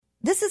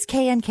This is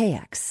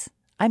KNKX.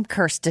 I'm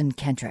Kirsten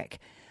Kendrick.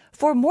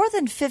 For more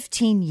than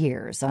 15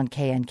 years on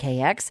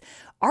KNKX,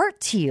 Art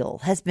Thiel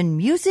has been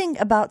musing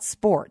about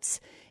sports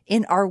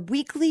in our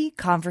weekly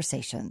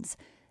conversations.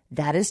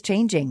 That is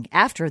changing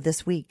after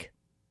this week.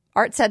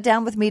 Art sat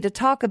down with me to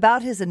talk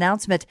about his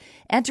announcement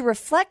and to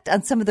reflect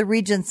on some of the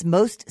region's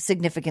most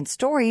significant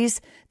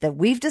stories that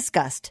we've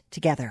discussed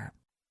together.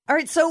 All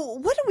right, so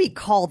what do we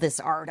call this,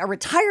 Art? A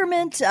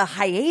retirement, a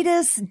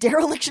hiatus,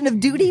 dereliction of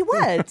duty?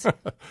 What?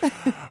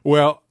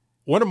 Well,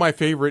 one of my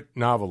favorite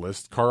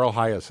novelists, Carl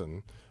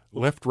Hiaasen,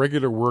 left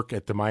regular work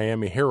at the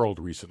Miami Herald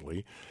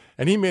recently,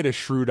 and he made a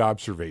shrewd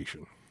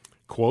observation.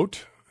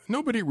 Quote,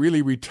 "Nobody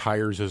really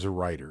retires as a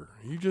writer.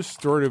 You just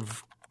sort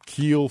of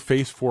keel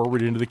face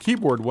forward into the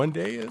keyboard one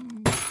day,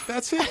 and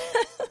that's it."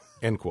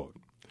 End quote.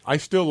 I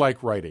still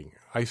like writing.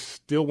 I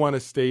still want to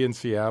stay in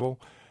Seattle,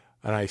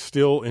 and I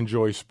still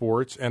enjoy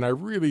sports, and I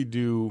really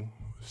do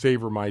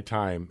savor my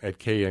time at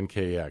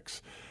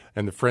KNKX.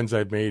 And the friends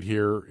I've made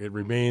here, it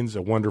remains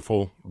a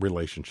wonderful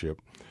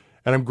relationship.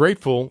 And I'm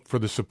grateful for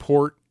the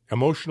support,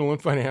 emotional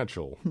and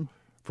financial,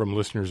 from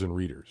listeners and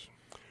readers.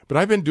 But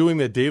I've been doing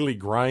the daily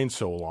grind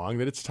so long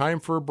that it's time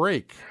for a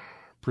break,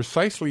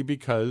 precisely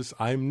because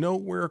I'm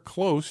nowhere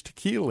close to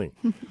keeling.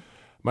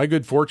 My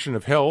good fortune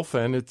of health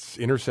and its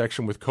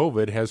intersection with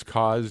COVID has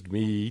caused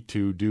me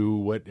to do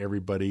what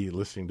everybody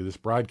listening to this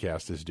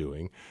broadcast is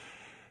doing,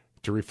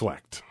 to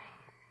reflect.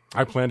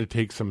 I plan to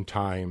take some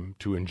time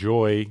to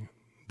enjoy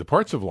the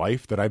parts of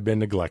life that I've been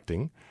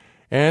neglecting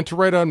and to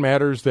write on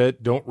matters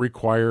that don't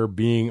require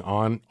being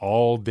on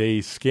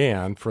all-day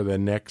scan for the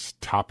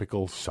next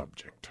topical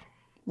subject.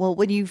 Well,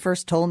 when you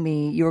first told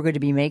me you were going to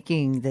be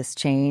making this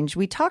change,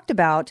 we talked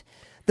about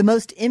the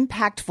most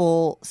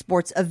impactful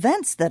sports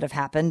events that have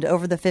happened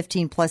over the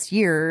 15-plus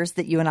years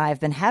that you and I have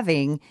been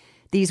having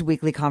these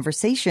weekly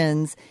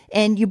conversations,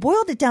 and you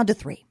boiled it down to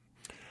three.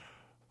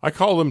 I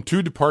call them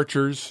two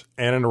departures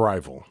and an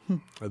arrival.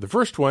 The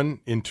first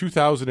one, in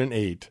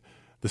 2008,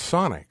 the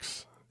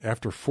Sonics,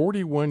 after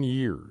 41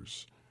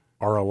 years,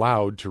 are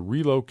allowed to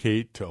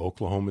relocate to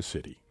Oklahoma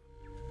City.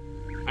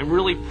 I'm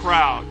really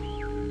proud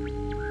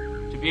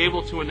to be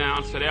able to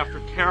announce that after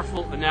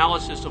careful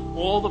analysis of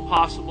all the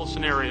possible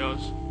scenarios,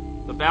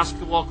 the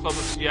Basketball Club of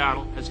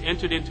Seattle has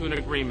entered into an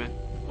agreement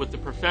with the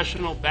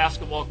Professional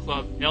Basketball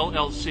Club,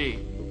 LLC,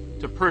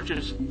 to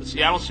purchase the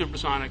Seattle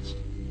Supersonics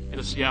and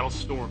the Seattle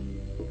Storm.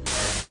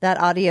 That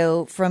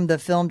audio from the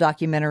film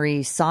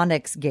documentary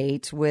Sonics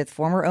Gate with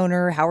former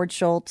owner Howard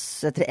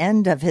Schultz at the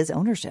end of his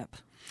ownership.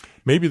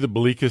 Maybe the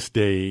bleakest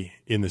day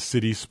in the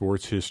city's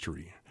sports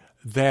history.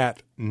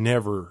 That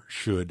never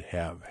should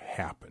have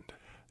happened.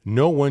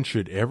 No one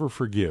should ever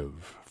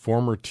forgive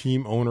former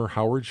team owner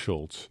Howard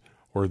Schultz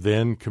or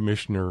then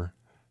Commissioner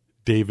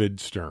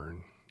David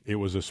Stern. It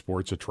was a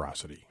sports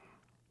atrocity.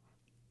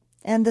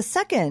 And the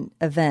second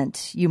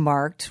event you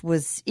marked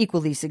was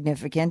equally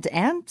significant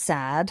and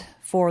sad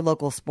for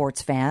local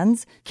sports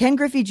fans. Ken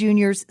Griffey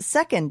Jr.'s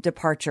second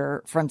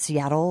departure from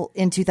Seattle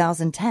in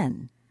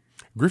 2010.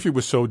 Griffey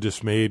was so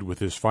dismayed with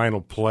his final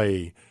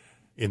play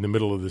in the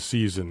middle of the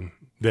season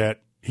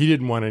that he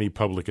didn't want any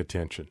public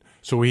attention.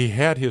 So he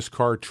had his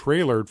car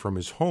trailered from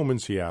his home in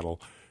Seattle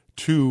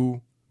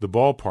to the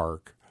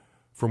ballpark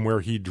from where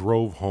he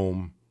drove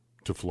home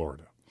to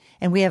Florida.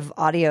 And we have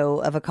audio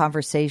of a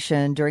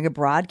conversation during a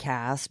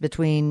broadcast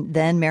between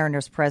then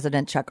Mariners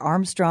president Chuck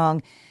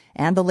Armstrong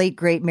and the late,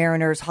 great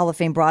Mariners Hall of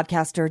Fame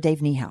broadcaster Dave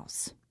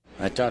Niehaus.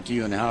 I talked to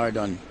you and Howard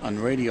on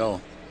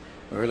radio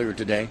earlier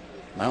today.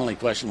 My only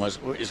question was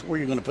where are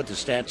you going to put the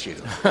statue?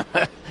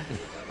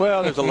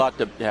 Well, there's a lot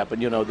to happen.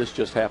 You know, this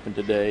just happened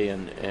today,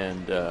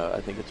 and I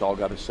think it's all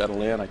got to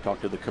settle in. I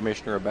talked to the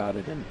commissioner about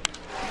it, and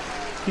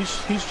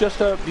he's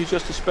just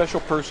a special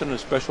person, a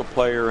special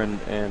player,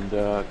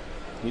 and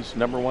he's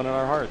number one in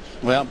our hearts.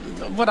 Well,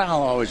 what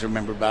I'll always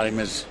remember about him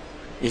is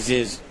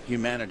his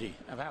humanity.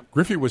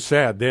 Griffey was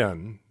sad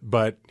then,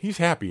 but he's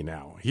happy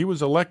now. He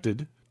was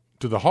elected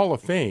to the Hall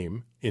of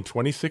Fame in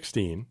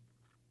 2016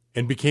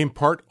 and became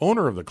part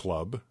owner of the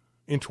club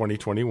in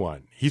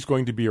 2021. He's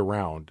going to be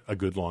around a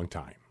good long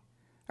time.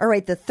 All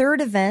right, the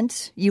third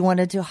event you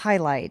wanted to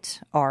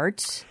highlight,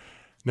 Art.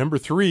 Number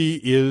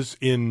 3 is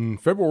in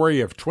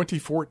February of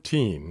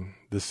 2014,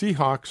 the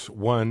Seahawks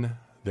won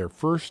their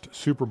first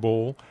Super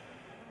Bowl,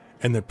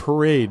 and the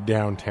parade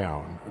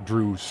downtown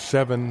drew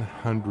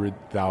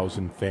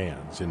 700,000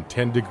 fans in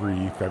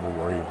 10-degree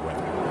February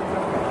weather.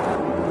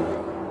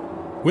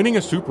 Winning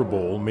a Super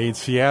Bowl made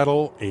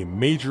Seattle a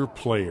major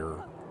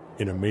player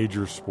in a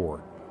major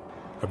sport,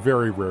 a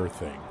very rare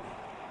thing.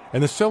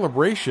 And the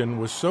celebration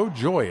was so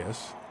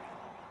joyous,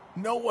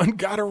 no one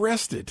got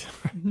arrested.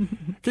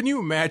 Can you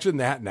imagine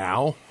that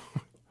now?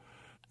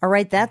 All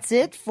right, that's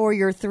it for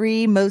your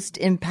 3 most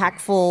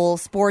impactful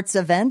sports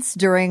events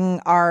during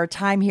our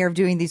time here of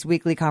doing these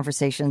weekly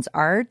conversations.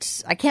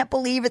 Art, I can't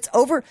believe it's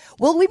over.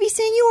 Will we be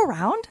seeing you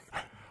around?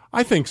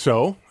 I think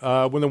so.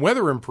 When the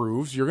weather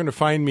improves, you're going to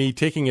find me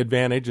taking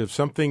advantage of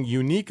something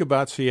unique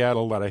about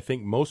Seattle that I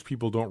think most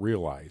people don't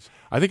realize.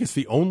 I think it's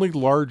the only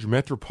large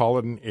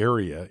metropolitan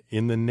area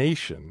in the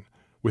nation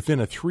within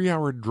a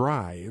 3-hour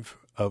drive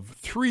of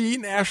 3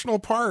 national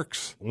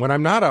parks. When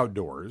I'm not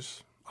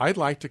outdoors, I'd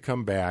like to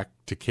come back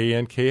to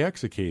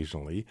KNKX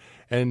occasionally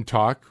and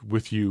talk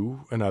with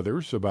you and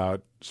others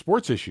about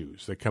sports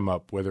issues that come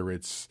up, whether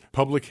it's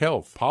public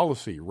health,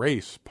 policy,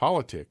 race,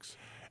 politics.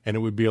 And it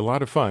would be a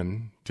lot of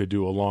fun to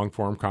do a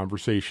long-form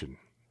conversation.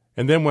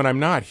 And then when I'm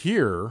not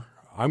here,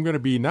 I'm going to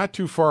be not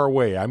too far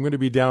away. I'm going to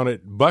be down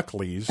at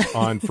Buckley's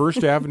on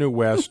First Avenue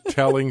West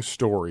telling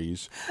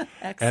stories.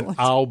 Excellent. And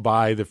I'll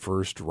buy the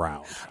first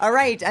round. All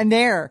right, I'm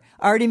there.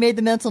 I already made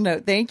the mental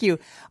note. Thank you.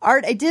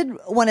 Art, I did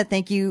want to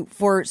thank you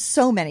for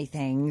so many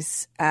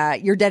things.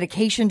 Your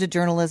dedication to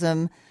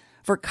journalism,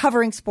 for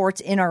covering sports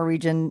in our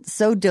region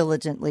so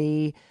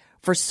diligently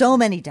for so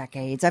many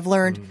decades. I've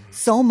learned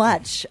so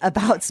much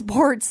about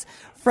sports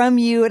from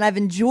you, and I've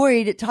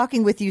enjoyed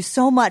talking with you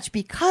so much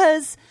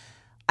because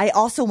I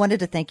also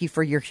wanted to thank you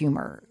for your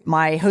humor.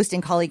 My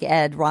hosting colleague,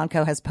 Ed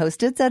Ronco, has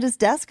post-its at his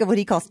desk of what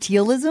he calls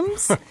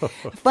tealisms,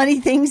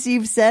 funny things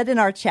you've said in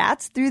our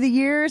chats through the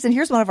years. And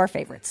here's one of our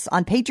favorites.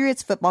 On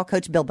Patriots football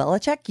coach Bill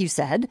Belichick, you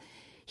said,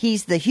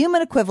 he's the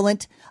human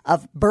equivalent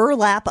of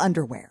burlap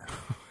underwear.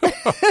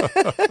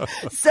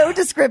 So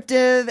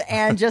descriptive,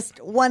 and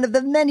just one of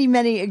the many,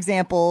 many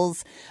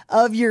examples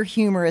of your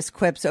humorous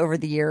quips over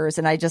the years.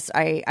 And I'm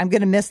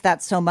going to miss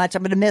that so much.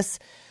 I'm going to miss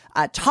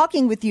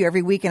talking with you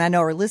every week. And I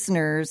know our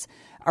listeners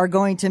are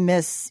going to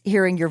miss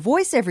hearing your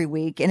voice every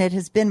week. And it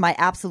has been my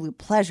absolute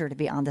pleasure to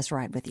be on this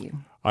ride with you.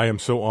 I am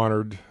so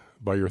honored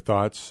by your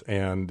thoughts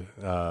and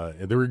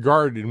the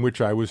regard in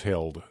which I was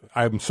held.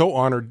 I'm so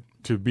honored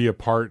to be a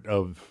part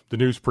of the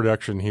news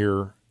production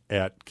here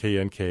at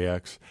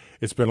KNKX.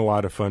 It's been a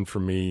lot of fun for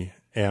me,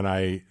 and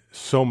I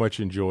so much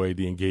enjoy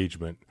the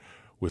engagement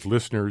with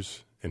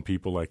listeners and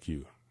people like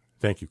you.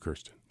 Thank you,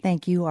 Kirsten.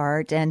 Thank you,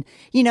 Art. And,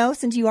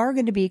 since you are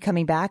going to be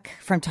coming back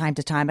from time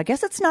to time, I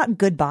guess it's not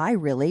goodbye,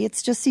 really.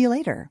 It's just see you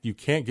later. You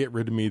can't get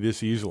rid of me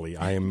this easily.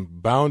 I am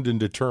bound and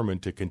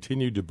determined to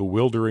continue to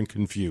bewilder and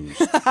confuse.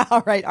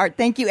 All right, Art.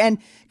 Thank you. And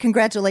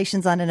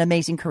congratulations on an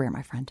amazing career,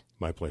 my friend.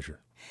 My pleasure.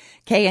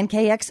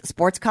 KNKX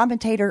sports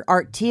commentator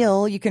Art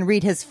Thiel. You can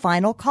read his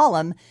final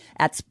column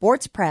at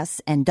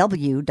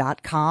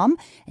sportspressnw.com,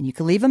 and you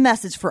can leave a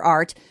message for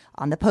Art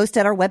on the post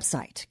at our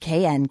website,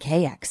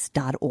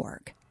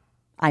 knkx.org.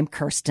 I'm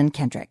Kirsten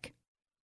Kendrick.